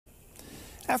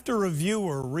After a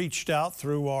viewer reached out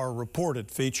through our Report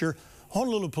It feature,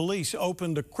 Honolulu police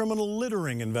opened a criminal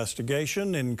littering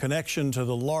investigation in connection to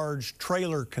the large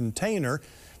trailer container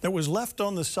that was left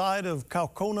on the side of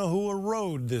Kaukonahua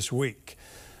Road this week.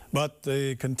 But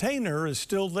the container is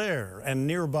still there, and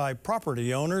nearby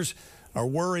property owners are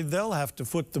worried they'll have to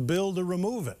foot the bill to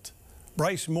remove it.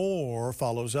 Bryce Moore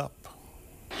follows up.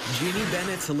 Jeannie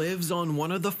Bennett lives on one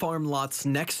of the farm lots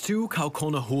next to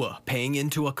Kaukonahua, paying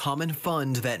into a common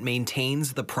fund that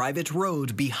maintains the private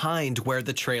road behind where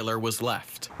the trailer was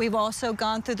left. We've also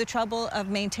gone through the trouble of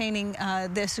maintaining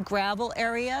this gravel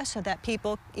area so that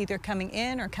people either coming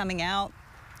in or coming out.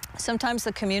 Sometimes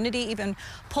the community even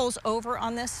pulls over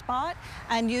on this spot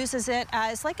and uses it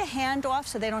as like a handoff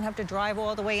so they don't have to drive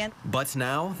all the way in. But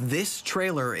now this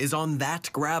trailer is on that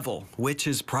gravel, which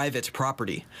is private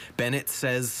property. Bennett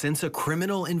says since a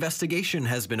criminal investigation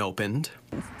has been opened.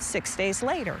 6 days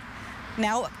later.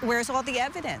 Now, where's all the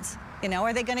evidence? You know,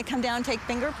 are they going to come down and take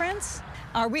fingerprints?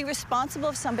 Are we responsible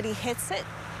if somebody hits it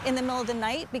in the middle of the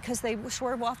night because they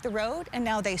swerve off the road and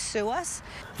now they sue us?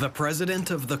 The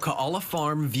president of the Ka'ala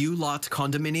Farm View Lot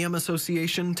Condominium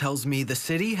Association tells me the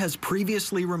city has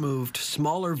previously removed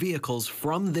smaller vehicles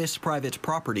from this private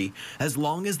property as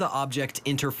long as the object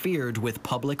interfered with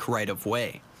public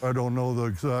right-of-way. I don't know the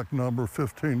exact number,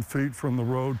 15 feet from the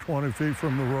road, 20 feet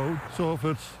from the road. So if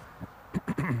it's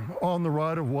on the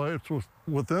right-of-way, it's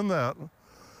within that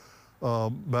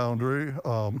boundary,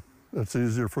 it's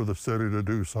easier for the city to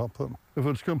do something. If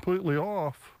it's completely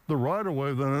off the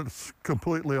right-of-way, then it's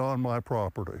completely on my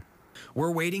property.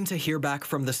 We're waiting to hear back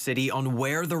from the city on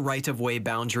where the right-of-way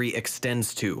boundary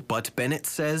extends to, but Bennett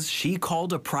says she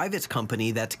called a private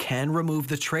company that can remove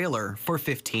the trailer for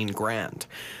 $15 grand.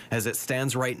 As it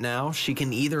stands right now, she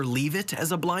can either leave it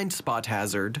as a blind spot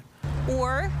hazard,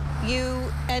 or you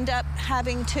end up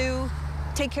having to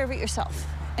take care of it yourself.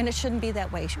 And it shouldn't be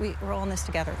that way. We're all in this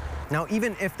together. Now,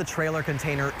 even if the trailer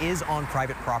container is on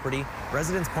private property,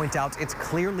 residents point out it's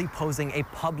clearly posing a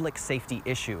public safety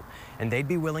issue, and they'd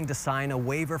be willing to sign a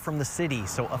waiver from the city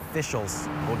so officials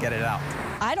will get it out.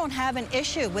 I don't have an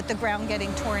issue with the ground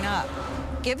getting torn up.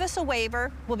 Give us a waiver.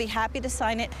 We'll be happy to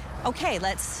sign it. Okay,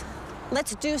 let's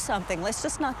do something. Let's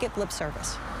just not give lip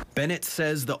service. Bennett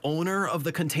says the owner of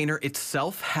the container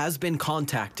itself has been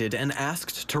contacted and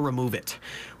asked to remove it.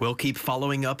 We'll keep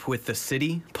following up with the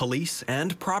city, police,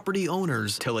 and property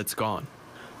owners till it's gone.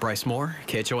 Bryce Moore,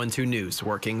 KHON2 News,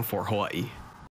 working for Hawaii.